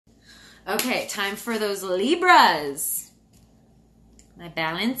Okay, time for those Libras. My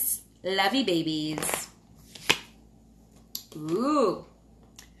balance, lovey babies. Ooh,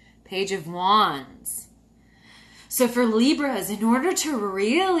 Page of Wands. So for Libras, in order to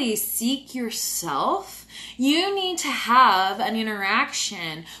really seek yourself, you need to have an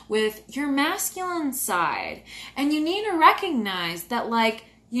interaction with your masculine side. And you need to recognize that, like,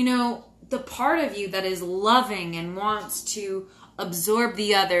 you know, the part of you that is loving and wants to absorb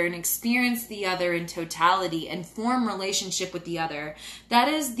the other and experience the other in totality and form relationship with the other, that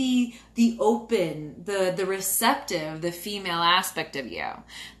is the open, the receptive, the female aspect of you.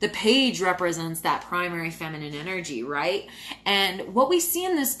 The page represents that primary feminine energy, right? And what we see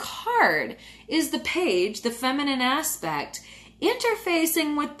in this card is the page, the feminine aspect,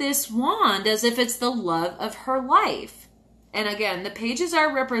 interfacing with this wand as if it's the love of her life. And again, the pages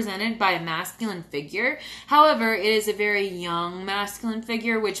are represented by a masculine figure. However, it is a very young masculine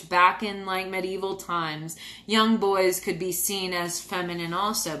figure, which back in like medieval times, young boys could be seen as feminine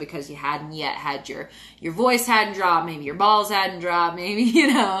also, because you hadn't yet had your voice hadn't dropped, maybe your balls hadn't dropped, maybe,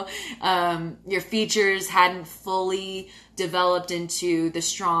 your features hadn't fully developed into the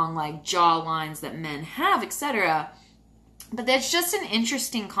strong like jaw lines that men have, etc. But that's just an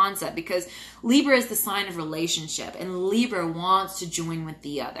interesting concept, because Libra is the sign of relationship, and Libra wants to join with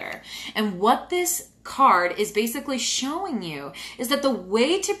the other. And what this card is basically showing you is that the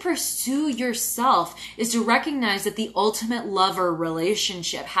way to pursue yourself is to recognize that the ultimate lover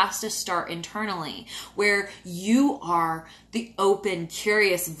relationship has to start internally, where you are the open,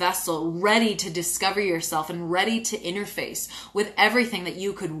 curious vessel ready to discover yourself and ready to interface with everything that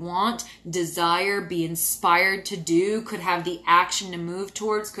you could want, desire, be inspired to do, could have the action to move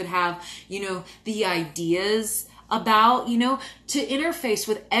towards, could have, the ideas about, to interface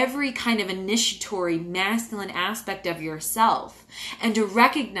with every kind of initiatory masculine aspect of yourself, and to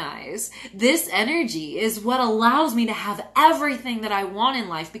recognize this energy is what allows me to have everything that I want in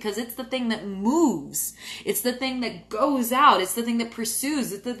life, because it's the thing that moves. It's the thing that goes out. It's the thing that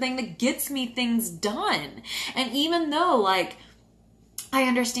pursues. It's the thing that gets me things done. And even though, like, I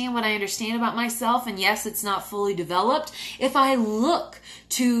understand what I understand about myself, and yes, it's not fully developed, if I look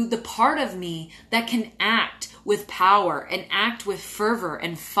to the part of me that can act with power and act with fervor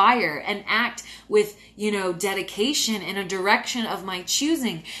and fire and act with, dedication in a direction of my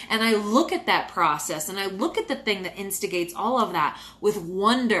choosing, and I look at that process and I look at the thing that instigates all of that with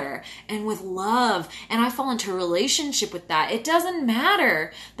wonder and with love, and I fall into a relationship with that, it doesn't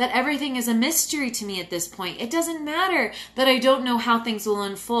matter that everything is a mystery to me at this point. It doesn't matter that I don't know how things will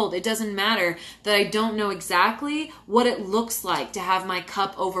unfold. It doesn't matter that I don't know exactly what it looks like to have my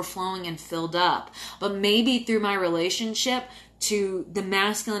cup overflowing and filled up. But maybe through my relationship to the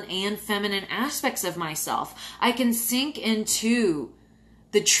masculine and feminine aspects of myself, I can sink into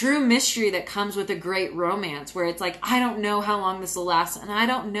the true mystery that comes with a great romance, where it's like, I don't know how long this will last, and I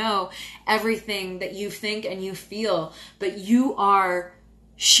don't know everything that you think and you feel, but you are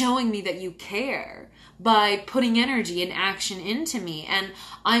showing me that you care by putting energy and action into me, and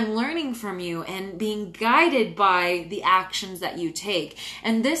I'm learning from you and being guided by the actions that you take.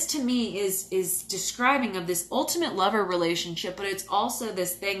 And this to me is describing of this ultimate lover relationship, but it's also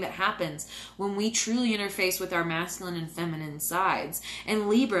this thing that happens when we truly interface with our masculine and feminine sides. And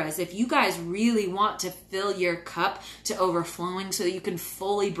Libras, if you guys really want to fill your cup to overflowing so that you can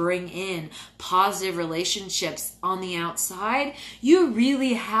fully bring in positive relationships on the outside, you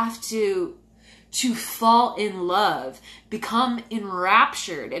really have to fall in love, become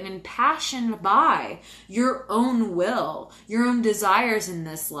enraptured and impassioned by your own will, your own desires in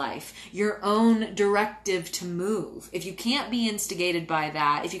this life, your own directive to move. If you can't be instigated by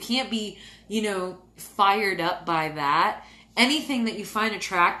that, if you can't be, fired up by that, anything that you find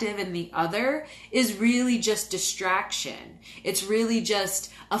attractive in the other is really just distraction. It's really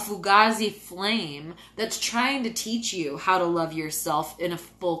just a fugazi flame that's trying to teach you how to love yourself in a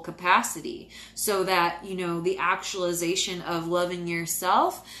full capacity, so that, the actualization of loving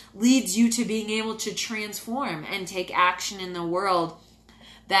yourself leads you to being able to transform and take action in the world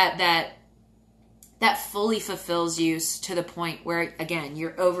that fully fulfills you to the point where, again,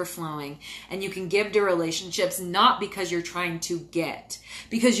 you're overflowing and you can give to relationships, not because you're trying to get,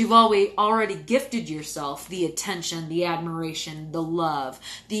 because you've already gifted yourself the attention, the admiration, the love,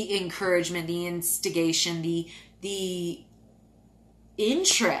 the encouragement, the instigation, the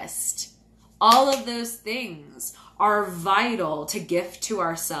interest. All of those things are vital to gift to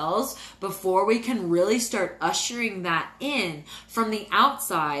ourselves before we can really start ushering that in from the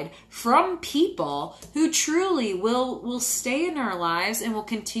outside, from people who truly will stay in our lives and will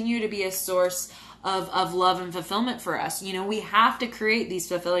continue to be a source of love and fulfillment for us. You know, we have to create these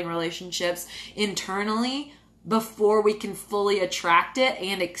fulfilling relationships internally before we can fully attract it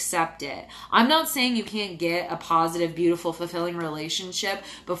and accept it. I'm not saying you can't get a positive, beautiful, fulfilling relationship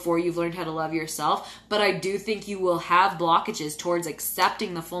before you've learned how to love yourself, but I do think you will have blockages towards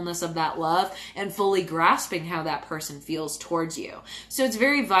accepting the fullness of that love and fully grasping how that person feels towards you. So it's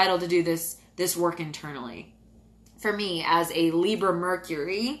very vital to do this work internally. For me, as a Libra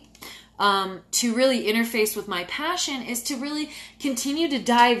Mercury, to really interface with my passion is to really continue to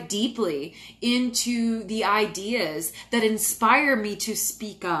dive deeply into the ideas that inspire me to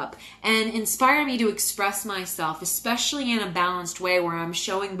speak up and inspire me to express myself, especially in a balanced way where I'm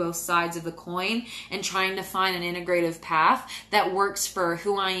showing both sides of the coin and trying to find an integrative path that works for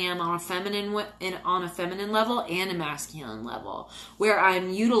who I am on a feminine level and a masculine level, where I'm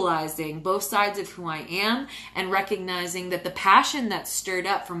utilizing both sides of who I am and recognizing that the passion that's stirred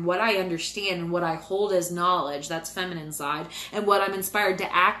up from what I understand and what I hold as knowledge, that's feminine side, and what I'm inspired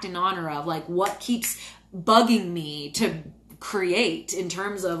to act in honor of, like what keeps bugging me to create in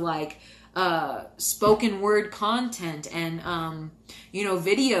terms of like spoken word content and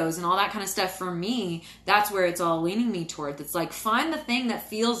videos and all that kind of stuff. For me, that's where it's all leaning me towards. It's like, find the thing that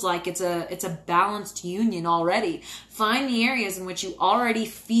feels like it's a balanced union already. Find the areas in which you already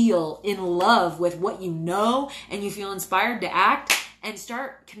feel in love with what you know and you feel inspired to act, and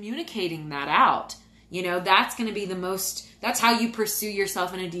start communicating that out. You know, that's going to be that's how you pursue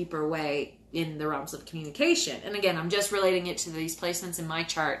yourself in a deeper way in the realms of communication. And again, I'm just relating it to these placements in my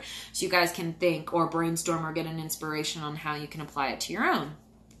chart so you guys can think or brainstorm or get an inspiration on how you can apply it to your own.